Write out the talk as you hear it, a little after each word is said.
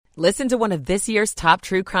Listen to one of this year's top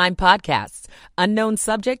true crime podcasts. Unknown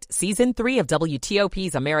Subject, Season 3 of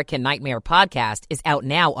WTOP's American Nightmare podcast is out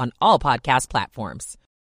now on all podcast platforms.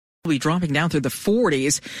 Will be dropping down through the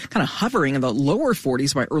 40s, kind of hovering in the lower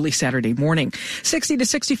 40s by early Saturday morning. 60 to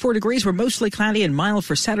 64 degrees. We're mostly cloudy and mild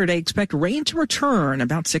for Saturday. Expect rain to return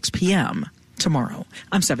about 6 p.m. tomorrow.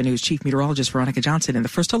 I'm 7 News Chief Meteorologist Veronica Johnson in the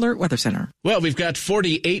First Alert Weather Center. Well, we've got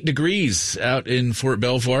 48 degrees out in Fort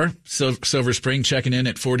Belvoir. Silver Spring checking in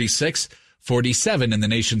at 46, 47 in the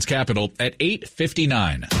nation's capital at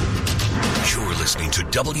 8:59. You're listening to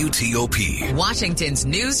WTOP, Washington's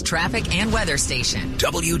news, traffic, and weather station.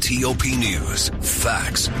 WTOP News.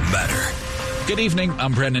 Facts matter. Good evening.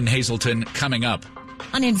 I'm Brendan Hazelton. Coming up.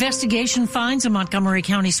 An investigation finds a Montgomery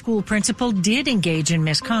County school principal did engage in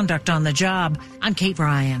misconduct on the job. I'm Kate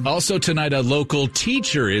Ryan. Also tonight, a local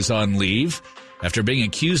teacher is on leave after being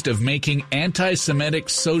accused of making anti-Semitic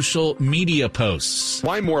social media posts.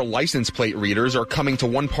 Why more license plate readers are coming to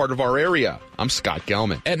one part of our area. I'm Scott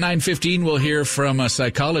Gelman. At 9:15, we'll hear from a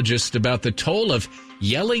psychologist about the toll of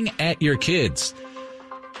yelling at your kids.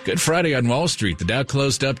 Good Friday on Wall Street. The Dow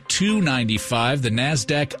closed up 295, the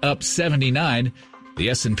NASDAQ up 79. The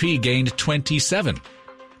S&P gained 27.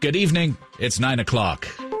 Good evening. It's 9 o'clock.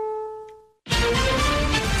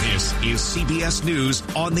 This is CBS News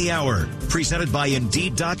on the Hour, presented by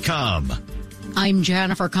Indeed.com. I'm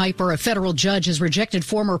Jennifer Kuiper. A federal judge has rejected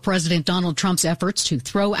former President Donald Trump's efforts to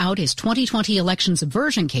throw out his 2020 election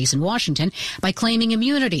subversion case in Washington by claiming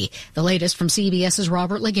immunity. The latest from CBS's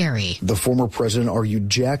Robert Legary. The former president argued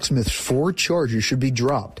Jack Smith's 4 charges should be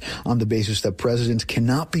dropped on the basis that presidents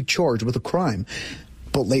cannot be charged with a crime.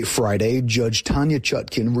 But late Friday, Judge Tanya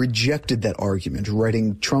Chutkin rejected that argument,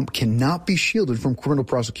 writing Trump cannot be shielded from criminal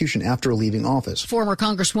prosecution after leaving office. Former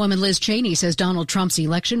Congresswoman Liz Cheney says Donald Trump's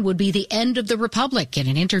election would be the end of the republic. In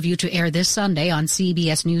an interview to air this Sunday on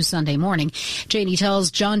CBS News Sunday Morning, Cheney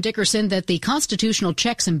tells John Dickerson that the constitutional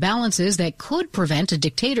checks and balances that could prevent a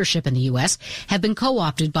dictatorship in the U.S. have been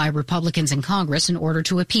co-opted by Republicans in Congress in order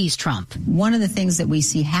to appease Trump. One of the things that we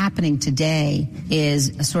see happening today is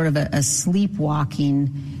a sort of a sleepwalking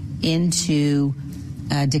into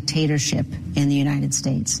dictatorship in the United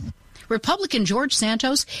States. Republican George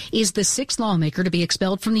Santos is the 6th lawmaker to be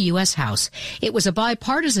expelled from the U.S. House. It was a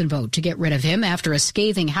bipartisan vote to get rid of him after a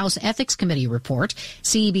scathing House Ethics Committee report.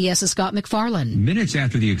 CBS's Scott McFarland. Minutes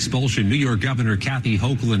after the expulsion, New York Governor Kathy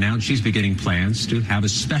Hochul announced she's beginning plans to have a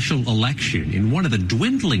special election in one of the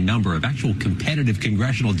dwindling number of actual competitive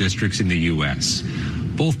congressional districts in the U.S.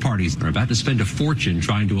 Both parties are about to spend a fortune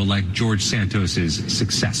trying to elect George Santos's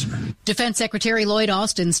successor. Defense Secretary Lloyd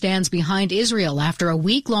Austin stands behind Israel after a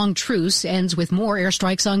week-long truce ends with more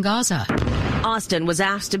airstrikes on Gaza. Austin was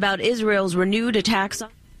asked about Israel's renewed attacks on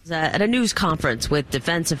Gaza at a news conference with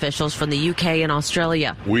defense officials from the UK and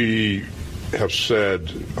Australia. We have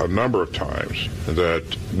said a number of times that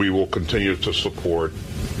we will continue to support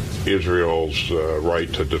Israel's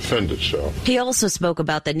right to defend itself. He also spoke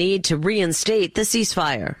about the need to reinstate the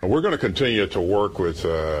ceasefire. We're going to continue to work with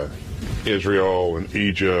Israel and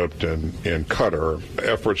Egypt and Qatar,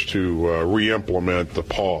 efforts to re-implement the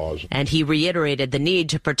pause. And he reiterated the need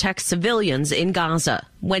to protect civilians in Gaza.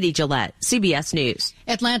 Wendy Gillette, CBS News.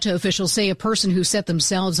 Atlanta officials say a person who set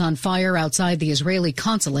themselves on fire outside the Israeli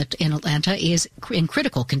consulate in Atlanta is in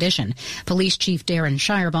critical condition. Police Chief Darren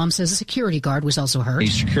Shirebaum says a security guard was also hurt. A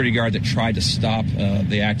security guard that tried to stop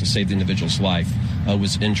the act to save the individual's life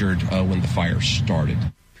was injured when the fire started.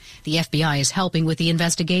 The FBI is helping with the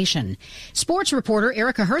investigation. Sports reporter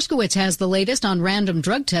Erica Herskowitz has the latest on random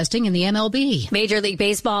drug testing in the MLB. Major League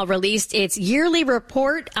Baseball released its yearly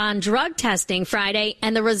report on drug testing Friday,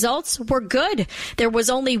 and the results were good. There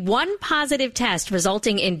was only one positive test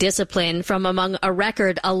resulting in discipline from among a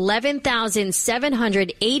record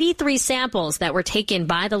 11,783 samples that were taken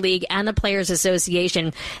by the league and the Players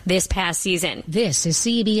Association this past season. This is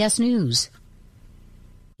CBS News.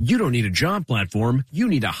 You don't need a job platform, you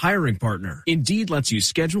need a hiring partner. Indeed lets you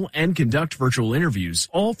schedule and conduct virtual interviews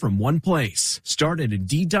all from one place. Start at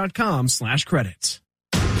Indeed.com/credits.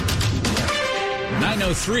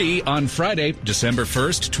 9:03 on Friday, December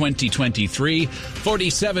 1st, 2023.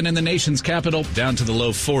 47 in the nation's capital, down to the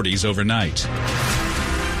low 40s overnight.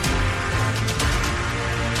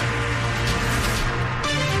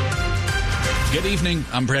 Good evening.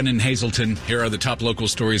 I'm Brendan Hazelton. Here are the top local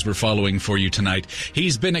stories we're following for you tonight.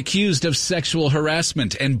 He's been accused of sexual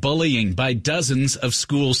harassment and bullying by dozens of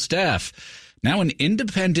school staff. Now an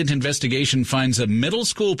independent investigation finds a middle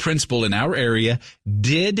school principal in our area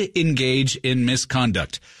did engage in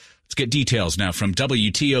misconduct. Let's get details now from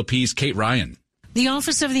WTOP's Kate Ryan. The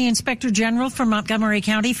Office of the Inspector General for Montgomery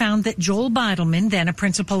County found that Joel Beidelman, then a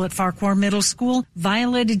principal at Farquhar Middle School,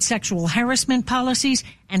 violated sexual harassment policies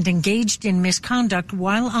and engaged in misconduct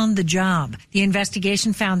while on the job. The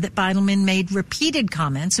investigation found that Beidelman made repeated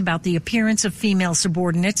comments about the appearance of female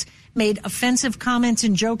subordinates, made offensive comments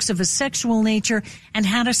and jokes of a sexual nature, and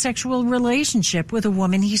had a sexual relationship with a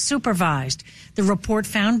woman he supervised. The report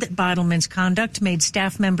found that Beidelman's conduct made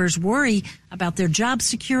staff members worry about their job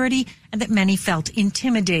security and that many felt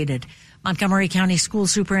intimidated. Montgomery County School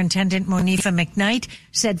Superintendent Monifa McKnight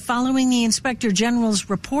said following the Inspector General's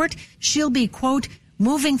report, she'll be, quote,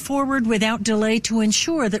 moving forward without delay to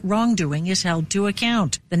ensure that wrongdoing is held to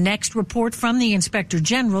account. The next report from the Inspector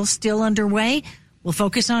General, still underway, will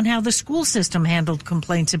focus on how the school system handled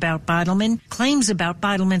complaints about Beidelman. Claims about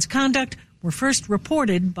Beidelman's conduct were first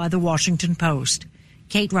reported by the Washington Post.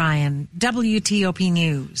 Kate Ryan, WTOP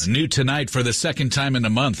News. New tonight, for the second time in a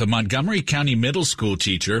month, a Montgomery County middle school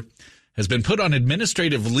teacher has been put on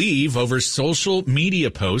administrative leave over social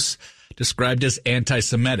media posts described as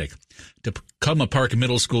anti-Semitic. Tacoma Park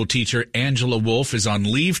middle school teacher Angela Wolf is on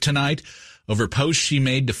leave tonight over posts she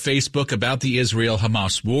made to Facebook about the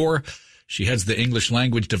Israel-Hamas war. She heads the English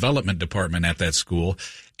Language Development Department at that school.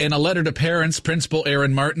 In a letter to parents, Principal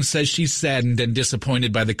Erin Martin says she's saddened and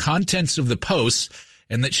disappointed by the contents of the posts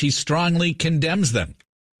and that she strongly condemns them.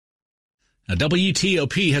 Now,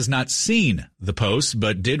 WTOP has not seen the posts,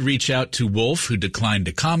 but did reach out to Wolf, who declined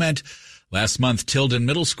to comment. Last month, Tilden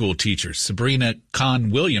Middle School teacher Sabrina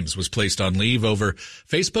Kahn-Williams was placed on leave over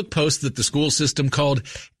Facebook posts that the school system called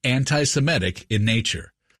anti-Semitic in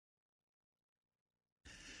nature.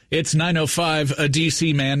 It's 9:05. A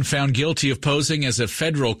D.C. man found guilty of posing as a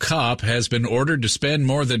federal cop has been ordered to spend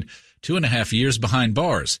more than 2.5 years behind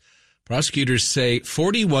bars. Prosecutors say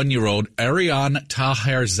 41-year-old Ariane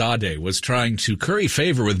Taherzadeh was trying to curry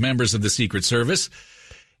favor with members of the Secret Service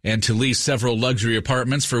and to lease several luxury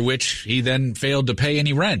apartments for which he then failed to pay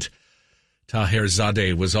any rent.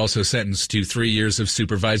 Taherzadeh was also sentenced to 3 years of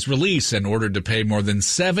supervised release and ordered to pay more than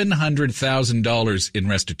 $700,000 in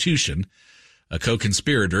restitution. A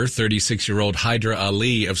co-conspirator, 36-year-old Hydra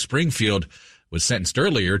Ali of Springfield, was sentenced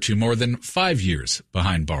earlier to more than 5 years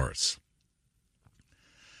behind bars.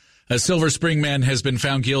 A Silver Spring man has been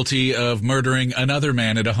found guilty of murdering another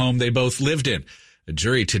man at a home they both lived in. A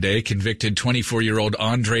jury today convicted 24-year-old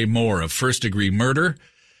Andre Moore of first-degree murder.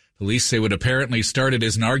 Police say what apparently started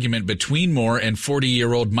as an argument between Moore and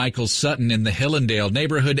 40-year-old Michael Sutton in the Hillendale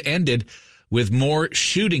neighborhood ended with Moore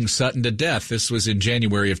shooting Sutton to death. This was in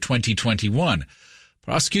January of 2021.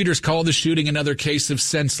 Prosecutors call the shooting another case of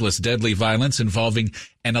senseless deadly violence involving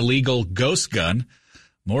an illegal ghost gun.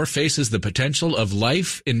 Moore faces the potential of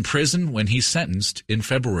life in prison when he's sentenced in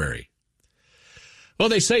February. Well,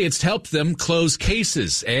 they say it's helped them close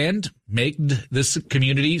cases and make this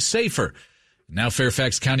community safer. Now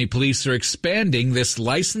Fairfax County Police are expanding this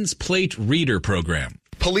license plate reader program.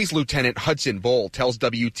 Police Lieutenant Hudson Bull tells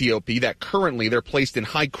WTOP that currently they're placed in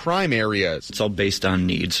high crime areas. It's all based on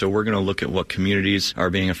need, so we're going to look at what communities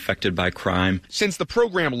are being affected by crime. Since the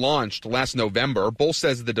program launched last November, Bull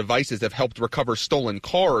says the devices have helped recover stolen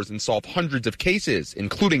cars and solve hundreds of cases,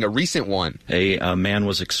 including a recent one. A man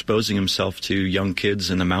was exposing himself to young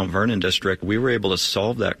kids in the Mount Vernon district. We were able to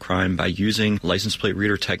solve that crime by using license plate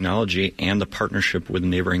reader technology and the partnership with a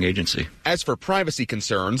neighboring agency. As for privacy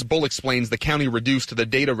concerns, Bull explains the county reduced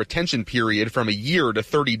the data retention period from a year to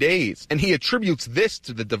 30 days, and he attributes this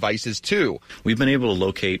to the devices too. We've been able to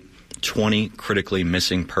locate 20 critically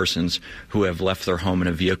missing persons who have left their home in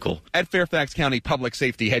a vehicle. At Fairfax County Public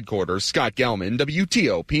Safety Headquarters, Scott Gelman,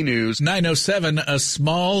 WTOP News. 9:07, a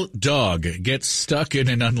small dog gets stuck in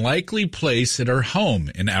an unlikely place at her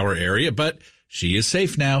home in our area, but she is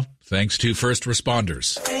safe now, thanks to first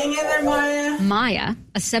responders. Hang in there, Maya. Maya,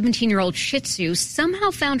 a 17-year-old Shih Tzu,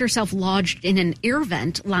 somehow found herself lodged in an air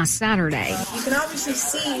vent last Saturday. You can obviously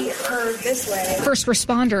see her this way. First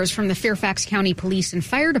responders from the Fairfax County Police and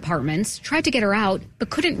Fire Departments tried to get her out,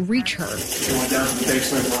 but couldn't reach her. She went down to the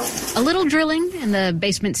basement. A little drilling, and the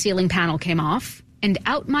basement ceiling panel came off, and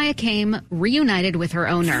out Maya came, reunited with her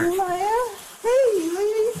owner. Maya?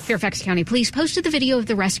 Fairfax County Police posted the video of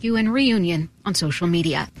the rescue and reunion on social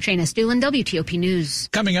media. Shayna Stuhlin, WTOP News.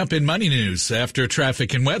 Coming up in Money News, after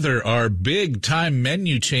traffic and weather, are big-time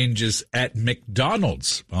menu changes at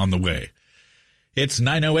McDonald's on the way. It's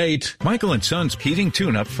 9:08. Michael & Son's heating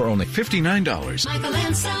tune-up for only $59.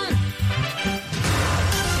 Michael & Son.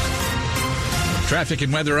 Traffic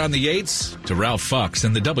and weather on the 8s to Ralph Fox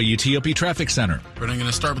in the WTOP Traffic Center. We're going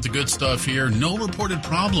to start with the good stuff here. No reported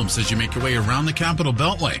problems as you make your way around the Capitol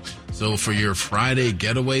Beltway. So for your Friday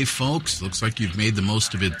getaway, folks, looks like you've made the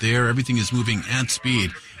most of it there. Everything is moving at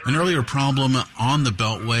speed. An earlier problem on the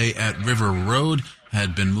Beltway at River Road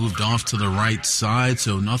had been moved off to the right side,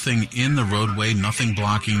 so nothing in the roadway, nothing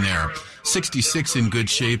blocking there. 66 in good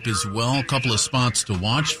shape as well. A couple of spots to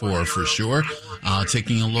watch for sure.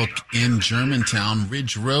 Taking a look in Germantown,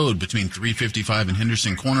 Ridge Road between 355 and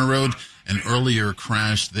Henderson Corner Road. An earlier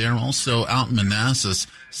crash there. Also out in Manassas,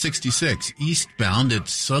 66 eastbound at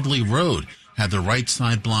Sudley Road. Had the right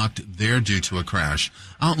side blocked there due to a crash.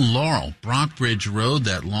 Out in Laurel, Brockbridge Road,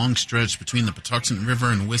 that long stretch between the Patuxent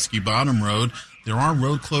River and Whiskey Bottom Road. There are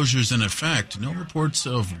road closures in effect. No reports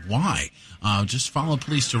of why. Just follow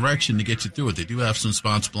police direction to get you through it. They do have some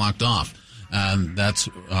spots blocked off. And that's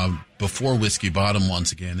before Whiskey Bottom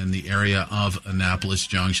once again in the area of Annapolis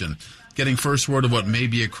Junction. Getting first word of what may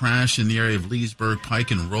be a crash in the area of Leesburg Pike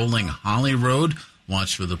and Rolling Holly Road.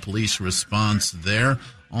 Watch for the police response there.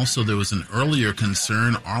 Also, there was an earlier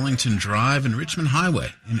concern, Arlington Drive and Richmond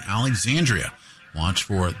Highway in Alexandria. Watch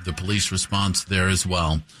for the police response there as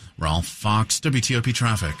well. Ralph Fox, WTOP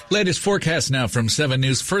Traffic. Latest forecast now from 7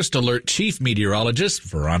 News First Alert Chief Meteorologist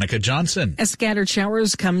Veronica Johnson. As scattered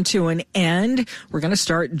showers come to an end, we're going to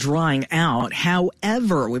start drying out.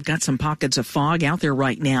 However, we've got some pockets of fog out there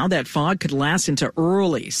right now. That fog could last into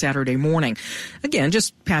early Saturday morning. Again,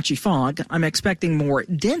 just patchy fog. I'm expecting more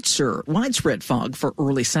denser, widespread fog for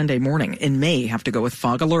early Sunday morning and may have to go with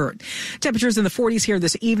fog alert. Temperatures in the 40s here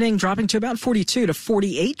this evening, dropping to about 42 to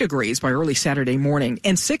 48 degrees by early Saturday morning,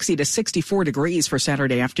 and 60 to 64 degrees for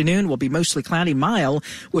Saturday afternoon. Will be mostly cloudy, mild,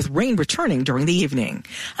 with rain returning during the evening.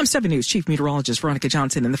 I'm 7 News Chief Meteorologist Veronica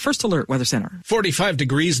Johnson in the First Alert Weather Center. 45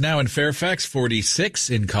 degrees now in Fairfax, 46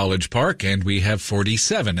 in College Park, and we have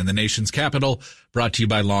 47 in the nation's capital, brought to you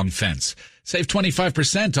by Long Fence. Save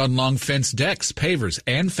 25% on Long Fence decks, pavers,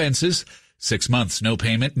 and fences. 6 months, no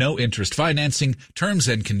payment, no interest financing. Terms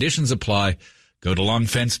and conditions apply. Go to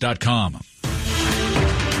longfence.com.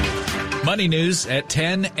 Money news at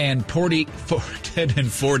 10 and 40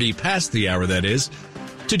 past the hour, that is,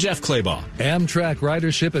 to Jeff Claybaugh. Amtrak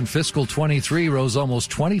ridership in fiscal 23 rose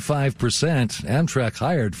almost 25%. Amtrak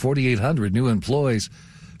hired 4,800 new employees.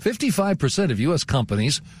 55% of U.S.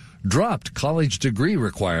 companies dropped college degree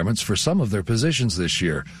requirements for some of their positions this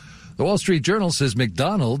year. The Wall Street Journal says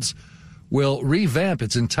McDonald's will revamp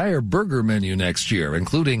its entire burger menu next year,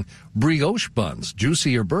 including brioche buns,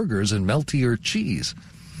 juicier burgers, and meltier cheese.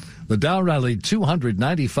 The Dow rallied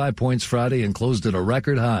 295 points Friday and closed at a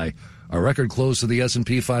record high. A record close to the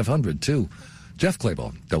S&P 500, too. Jeff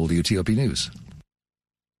Claybaugh, WTOP News.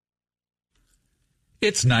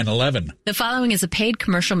 It's 9/11. The following is a paid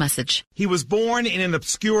commercial message. He was born in an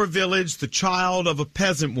obscure village, the child of a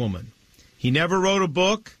peasant woman. He never wrote a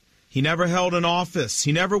book. He never held an office.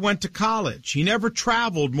 He never went to college. He never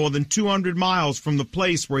traveled more than 200 miles from the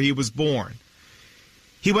place where he was born.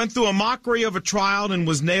 He went through a mockery of a trial and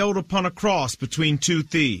was nailed upon a cross between two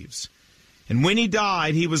thieves. And when he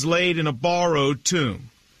died, he was laid in a borrowed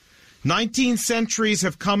tomb. 19 centuries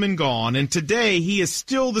have come and gone, and today he is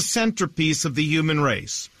still the centerpiece of the human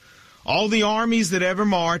race. All the armies that ever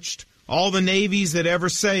marched, all the navies that ever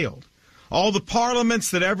sailed, all the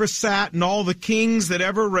parliaments that ever sat, and all the kings that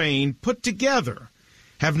ever reigned, put together,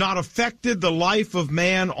 have not affected the life of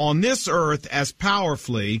man on this earth as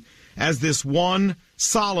powerfully as this one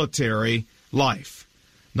solitary life.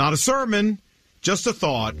 Not a sermon, just a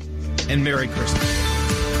thought, and Merry Christmas.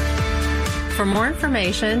 For more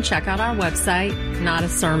information, check out our website,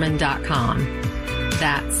 notasermon.com.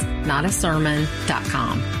 That's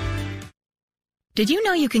notasermon.com. Did you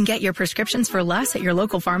know you can get your prescriptions for less at your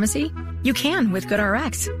local pharmacy? You can with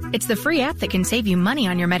GoodRx. It's the free app that can save you money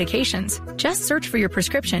on your medications. Just search for your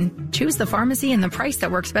prescription, choose the pharmacy and the price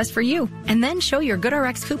that works best for you, and then show your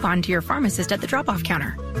GoodRx coupon to your pharmacist at the drop-off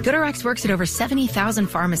counter. GoodRx works at over 70,000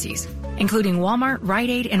 pharmacies, including Walmart, Rite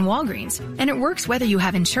Aid, and Walgreens, and it works whether you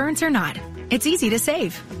have insurance or not. It's easy to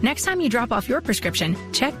save. Next time you drop off your prescription,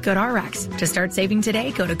 check GoodRx. To start saving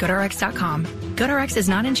today, go to GoodRx.com. GoodRx is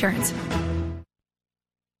not insurance.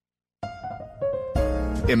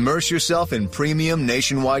 Immerse yourself in premium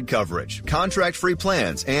nationwide coverage, contract-free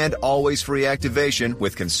plans, and always-free activation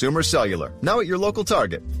with Consumer Cellular, now at your local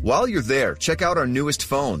Target. While you're there, check out our newest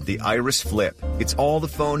phone, the Iris Flip. It's all the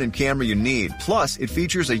phone and camera you need, plus it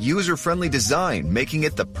features a user-friendly design, making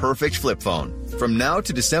it the perfect flip phone. From now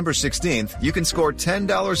to December 16th, you can score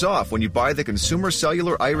 $10 off when you buy the Consumer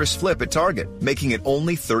Cellular Iris Flip at Target, making it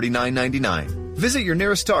only $39.99. Visit your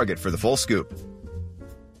nearest Target for the full scoop.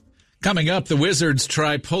 Coming up, the Wizards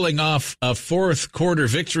try pulling off a fourth quarter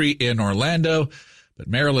victory in Orlando, but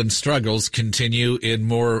Maryland's struggles continue in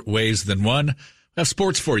more ways than one. We'll have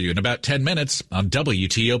sports for you in about 10 minutes on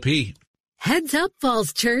WTOP. Heads up,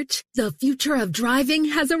 Falls Church. The future of driving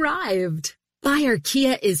has arrived. Buyer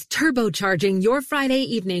Kia is turbocharging your Friday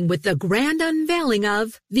evening with the grand unveiling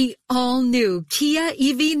of the all-new Kia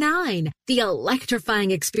EV9, the electrifying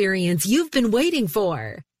experience you've been waiting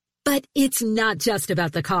for. But it's not just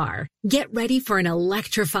about the car. Get ready for an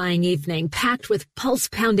electrifying evening packed with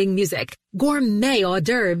pulse-pounding music, gourmet hors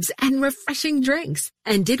d'oeuvres, and refreshing drinks.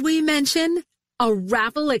 And did we mention a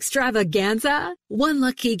raffle extravaganza? One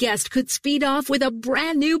lucky guest could speed off with a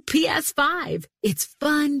brand new PS5. It's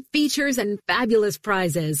fun, features, and fabulous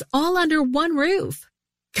prizes all under one roof.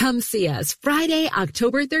 Come see us Friday,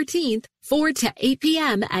 October 13th, 4 to 8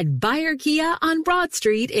 p.m. at Buyer Kia on Broad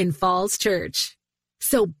Street in Falls Church.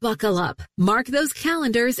 So buckle up, mark those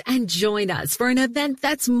calendars, and join us for an event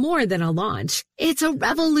that's more than a launch. It's a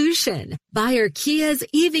revolution. Buyer Kia's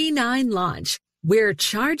EV9 launch. We're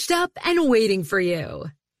charged up and waiting for you.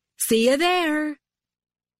 See you there.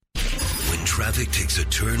 When traffic takes a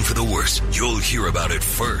turn for the worse, you'll hear about it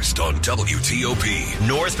first on WTOP.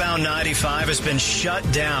 Northbound 95 has been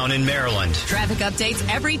shut down in Maryland. Traffic updates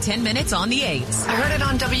every 10 minutes on the 8s. I heard it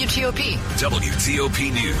on WTOP.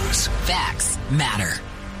 WTOP News. Facts matter.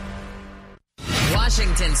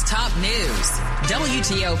 Washington's top news.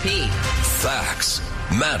 WTOP. Facts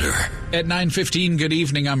matter. At 9:15, good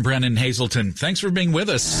evening. I'm Brennan Hazelton. Thanks for being with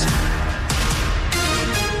us.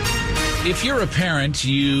 If you're a parent,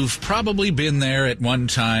 you've probably been there at one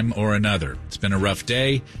time or another. It's been a rough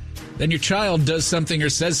day. Then your child does something or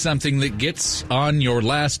says something that gets on your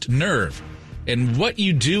last nerve. And what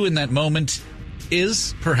you do in that moment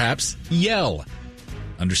is perhaps yell.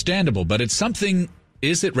 Understandable, but it's something,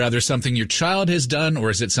 is it rather something your child has done,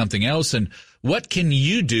 or is it something else? And what can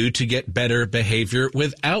you do to get better behavior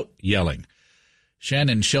without yelling?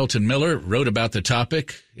 Shannon Shelton Miller wrote about the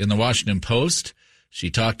topic in the Washington Post. She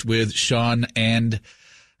talked with Sean and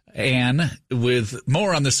Anne with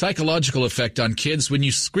more on the psychological effect on kids when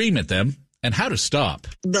you scream at them and how to stop.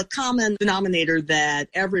 The common denominator that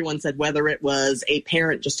everyone said, whether it was a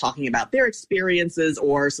parent just talking about their experiences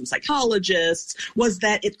or some psychologists, was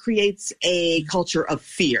that it creates a culture of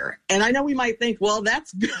fear. And I know we might think, well,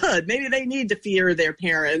 that's good. Maybe they need to fear their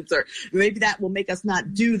parents, or maybe that will make us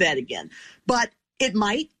not do that again. But it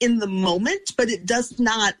might in the moment, but it does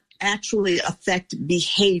not actually affect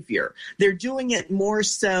behavior. They're doing it more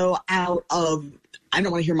so out of, I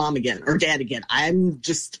don't want to hear mom again or dad again. I'm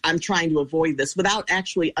trying to avoid this, without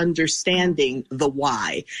actually understanding the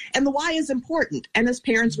why. And the why is important. And as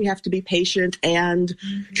parents, we have to be patient and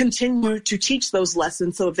continue to teach those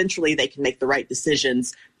lessons so eventually they can make the right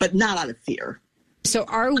decisions, but not out of fear. So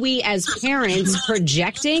are we as parents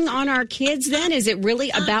projecting on our kids then? Is it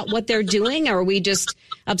really about what they're doing, or are we just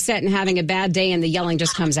upset and having a bad day and the yelling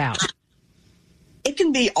just comes out? It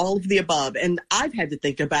can be all of the above, and I've had to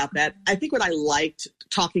think about that. I think what I liked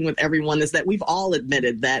talking with everyone is that we've all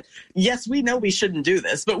admitted that, yes, we know we shouldn't do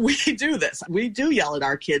this, but we do this. We do yell at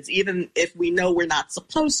our kids, even if we know we're not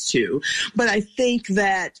supposed to. But I think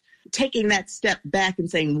that taking that step back and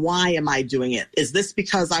saying, why am I doing it? Is this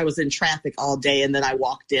because I was in traffic all day and then I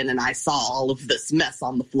walked in and I saw all of this mess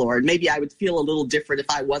on the floor? And maybe I would feel a little different if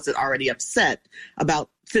I wasn't already upset about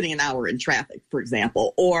sitting an hour in traffic, for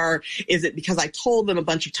example. Or is it because I told them a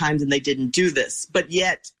bunch of times and they didn't do this? But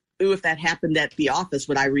yet, if that happened at the office,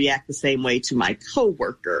 would I react the same way to my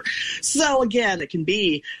coworker? So again, it can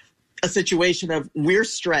be a situation of we're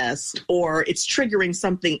stressed, or it's triggering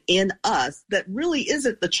something in us that really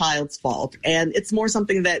isn't the child's fault. And it's more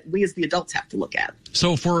something that we as the adults have to look at.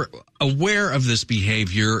 So if we're aware of this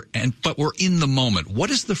behavior, but we're in the moment, what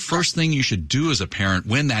is the first thing you should do as a parent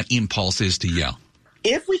when that impulse is to yell?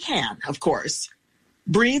 If we can, of course,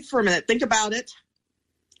 breathe for a minute, think about it,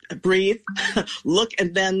 breathe, look,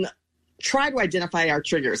 and then try to identify our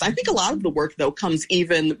triggers. I think a lot of the work, though, comes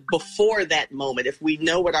even before that moment, if we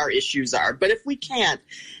know what our issues are. But if we can't,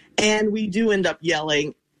 and we do end up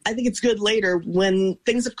yelling, I think it's good later when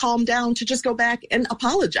things have calmed down to just go back and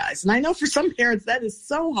apologize. And I know for some parents that is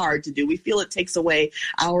so hard to do. We feel it takes away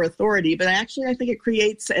our authority, but actually I think it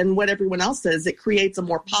creates, and what everyone else says, it creates a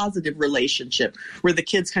more positive relationship where the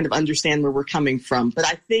kids kind of understand where we're coming from. But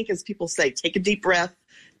I think, as people say, take a deep breath,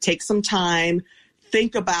 take some time,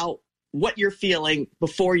 think about what you're feeling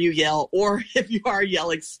before you yell, or if you are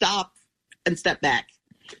yelling, stop and step back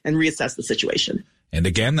and reassess the situation. And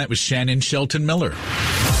again, that was Shannon Shelton Miller.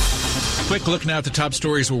 Quick look now at the top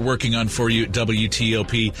stories we're working on for you at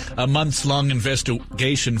WTOP. A months-long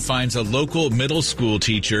investigation finds a local middle school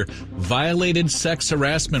teacher violated sex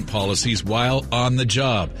harassment policies while on the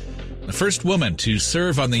job. The first woman to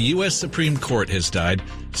serve on the U.S. Supreme Court has died.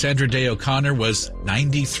 Sandra Day O'Connor was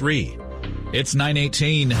 93. It's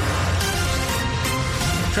 9:18.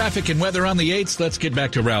 Traffic and weather on the 8s. Let's get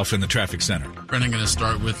back to Ralph in the traffic center. Brent, I'm going to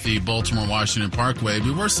start with the Baltimore-Washington Parkway.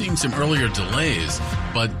 We were seeing some earlier delays,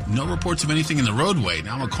 but no reports of anything in the roadway.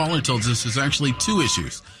 Now a caller tells us there's actually two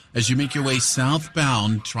issues. As you make your way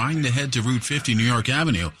southbound, trying to head to Route 50 New York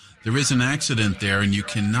Avenue, there is an accident there, and you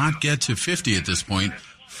cannot get to 50 at this point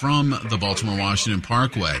from the Baltimore-Washington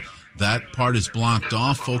Parkway. That part is blocked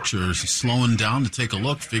off. Folks are slowing down to take a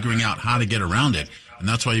look, figuring out how to get around it. And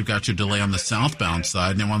that's why you've got your delay on the southbound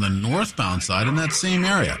side. Now on the northbound side, in that same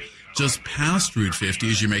area, just past Route 50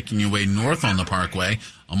 as you're making your way north on the Parkway,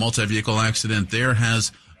 a multi-vehicle accident there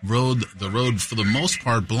has the road for the most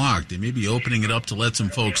part blocked. They may be opening it up to let some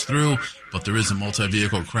folks through, but there is a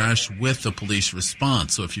multi-vehicle crash with the police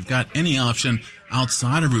response. So if you've got any option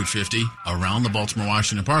outside of Route 50 around the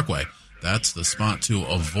Baltimore-Washington Parkway, that's the spot to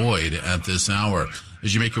avoid at this hour.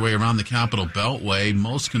 As you make your way around the Capitol Beltway,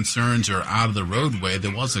 most concerns are out of the roadway.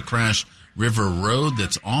 There was a crash River Road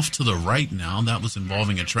that's off to the right now. That was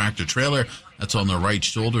involving a tractor trailer. That's on the right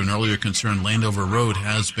shoulder. An earlier concern, Landover Road,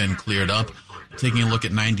 has been cleared up. Taking a look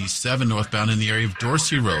at 97 northbound in the area of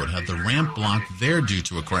Dorsey Road, had the ramp blocked there due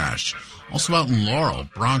to a crash. Also out in Laurel,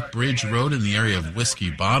 Bronx Bridge Road in the area of Whiskey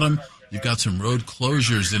Bottom. You've got some road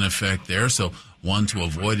closures in effect there, so one to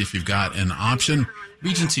avoid if you've got an option.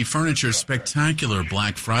 Regency Furniture's spectacular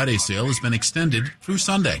Black Friday sale has been extended through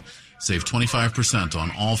Sunday. Save 25%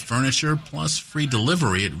 on all furniture, plus free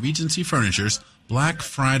delivery at Regency Furniture's Black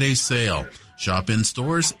Friday sale. Shop in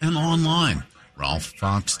stores and online. Ralph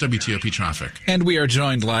Fox, WTOP Traffic. And we are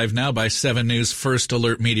joined live now by 7 News First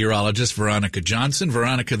Alert meteorologist Veronica Johnson.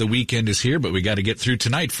 Veronica, the weekend is here, but we got to get through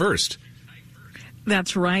tonight first.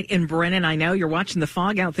 That's right. And Brennan, I know you're watching the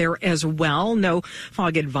fog out there as well. No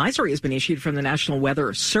fog advisory has been issued from the National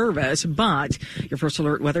Weather Service, but your First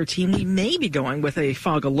Alert weather team, we may be going with a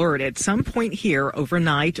fog alert at some point here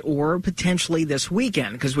overnight or potentially this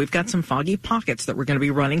weekend, because we've got some foggy pockets that we're going to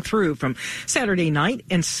be running through from Saturday night,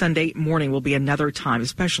 and Sunday morning will be another time,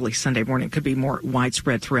 especially Sunday morning, could be more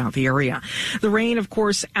widespread throughout the area. The rain, of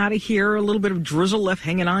course, out of here, a little bit of drizzle left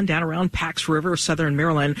hanging on down around Pax River, southern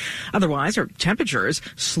Maryland. Otherwise, our temperatures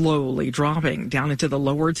slowly dropping down into the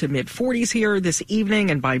lower to mid 40s here this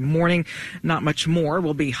evening, and by morning, not much more.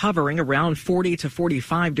 We'll be hovering around 40 to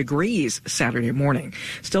 45 degrees Saturday morning.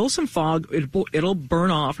 Still some fog. It'll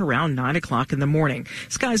burn off around 9 o'clock in the morning.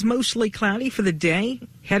 Skies mostly cloudy for the day,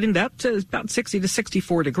 heading up to about 60 to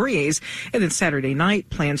 64 degrees. And then Saturday night,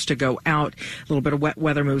 plans to go out. A little bit of wet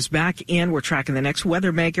weather moves back in. We're tracking the next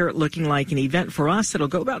weather maker, looking like an event for us. It'll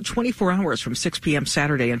go about 24 hours from 6 p.m.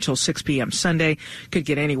 Saturday until 6 p.m. Sunday. Could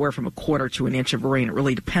get anywhere from a quarter to an inch of rain. It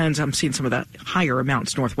really depends. I'm seeing some of the higher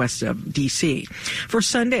amounts northwest of D.C. For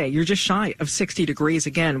Sunday, you're just shy of 60 degrees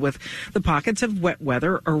again, with the pockets of wet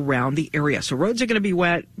weather around the area. So roads are going to be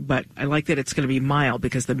wet, but I like that it's going to be mild,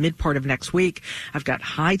 because the mid part of next week, I've got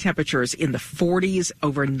high temperatures in the 40s,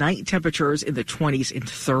 overnight temperatures in the 20s and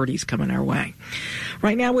 30s coming our way.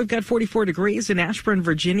 Right now, we've got 44 degrees in Ashburn,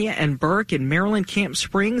 Virginia, and Burke in Maryland, Camp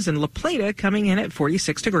Springs, and La Plata coming in at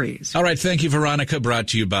 46 degrees. All right, thank you, Veronica. Brought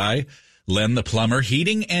to you by Len the Plumber,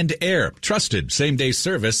 Heating and Air. Trusted same-day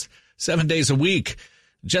service, 7 days a week.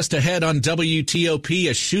 Just ahead on WTOP,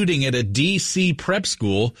 a shooting at a D.C. prep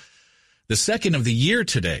school. The second of the year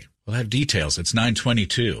today. We'll have details. It's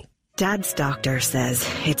 9:22. Dad's doctor says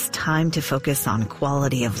it's time to focus on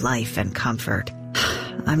quality of life and comfort.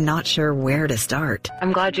 I'm not sure where to start.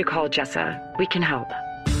 I'm glad you called, Jessa. We can help.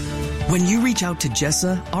 When you reach out to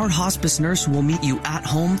Jessa, our hospice nurse will meet you at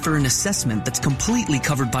home for an assessment that's completely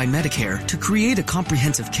covered by Medicare to create a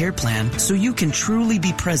comprehensive care plan so you can truly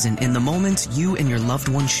be present in the moments you and your loved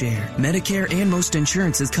one share. Medicare and most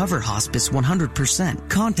insurances cover hospice 100%.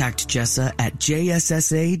 Contact Jessa at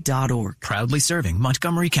jssa.org. Proudly serving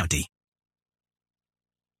Montgomery County.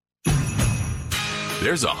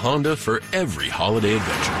 There's a Honda for every holiday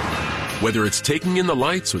adventure. Whether it's taking in the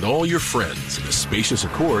lights with all your friends in a spacious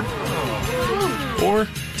Accord or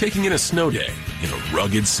taking in a snow day in a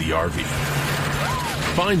rugged CRV.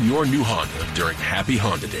 Find your new Honda during Happy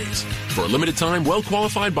Honda Days. For a limited time,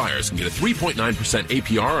 well-qualified buyers can get a 3.9%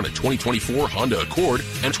 APR on a 2024 Honda Accord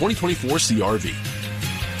and 2024 CRV.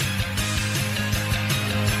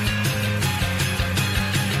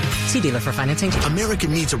 See dealer for financing. America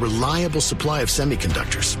needs a reliable supply of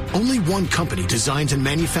semiconductors. Only one company designs and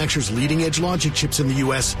manufactures leading-edge logic chips in the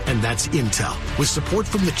U.S., and that's Intel. With support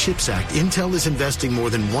from the CHIPS Act, Intel is investing more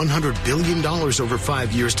than $100 billion over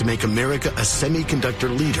 5 years to make America a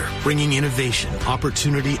semiconductor leader, bringing innovation,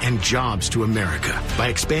 opportunity, and jobs to America. By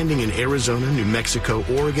expanding in Arizona, New Mexico,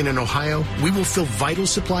 Oregon, and Ohio, we will fill vital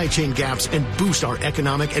supply chain gaps and boost our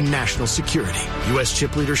economic and national security. U.S.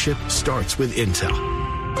 chip leadership starts with Intel.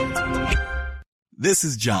 This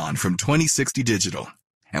is John from 2060 Digital,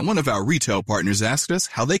 and one of our retail partners asked us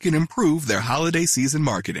how they can improve their holiday season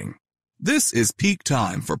marketing. This is peak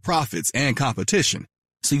time for profits and competition,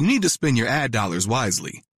 so you need to spend your ad dollars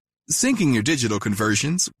wisely. Syncing your digital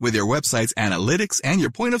conversions with your website's analytics and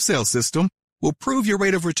your point-of-sale system will prove your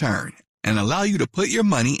rate of return and allow you to put your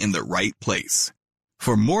money in the right place.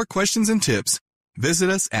 For more questions and tips,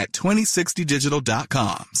 visit us at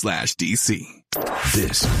 2060digital.com/DC.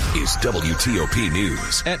 This is WTOP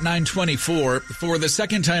News. At 9:24, for the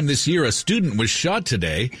second time this year, a student was shot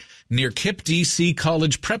today near KIPP DC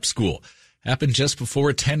College Prep School. Happened just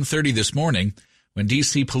before 10:30 this morning when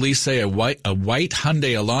DC police say a white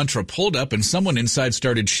Hyundai Elantra pulled up and someone inside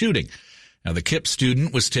started shooting. Now, the KIPP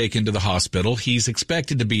student was taken to the hospital. He's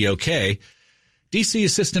expected to be okay. DC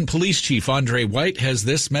Assistant Police Chief Andre White has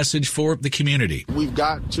this message for the community. We've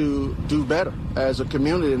got to do better as a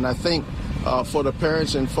community, and I think for the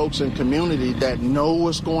parents and folks in community that know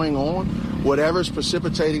what's going on, whatever's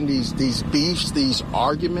precipitating these beefs, these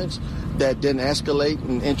arguments that then escalate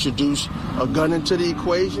and introduce a gun into the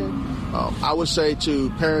equation, I would say to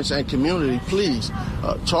parents and community, please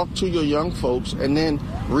talk to your young folks and then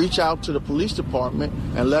reach out to the police department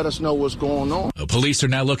and let us know what's going on. The police are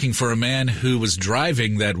now looking for a man who was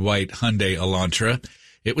driving that white Hyundai Elantra.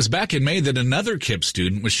 It was back in May that another KIPP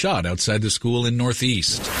student was shot outside the school in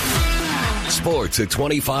Northeast. Sports at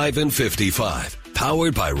 25 and 55.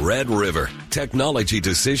 Powered by Red River. Technology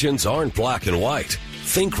decisions aren't black and white.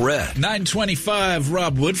 Think red. 9:25,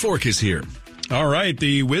 Rob Woodfork is here. All right,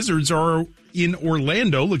 the Wizards are in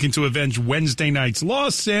Orlando looking to avenge Wednesday night's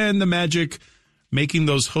loss, and the Magic making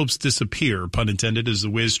those hopes disappear, pun intended, as the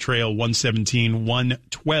Wiz trail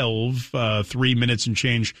 117-112, 3 minutes and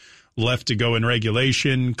change left to go in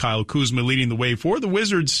regulation. Kyle Kuzma leading the way for the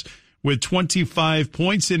Wizards with 25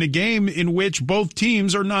 points in a game in which both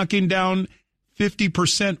teams are knocking down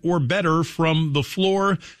 50% or better from the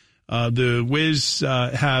floor. The Wiz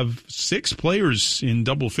have 6 players in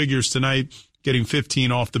double figures tonight, getting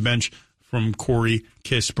 15 off the bench from Corey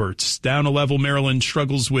Kispertz. Down a level, Maryland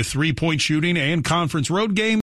struggles with 3-point shooting and conference road game.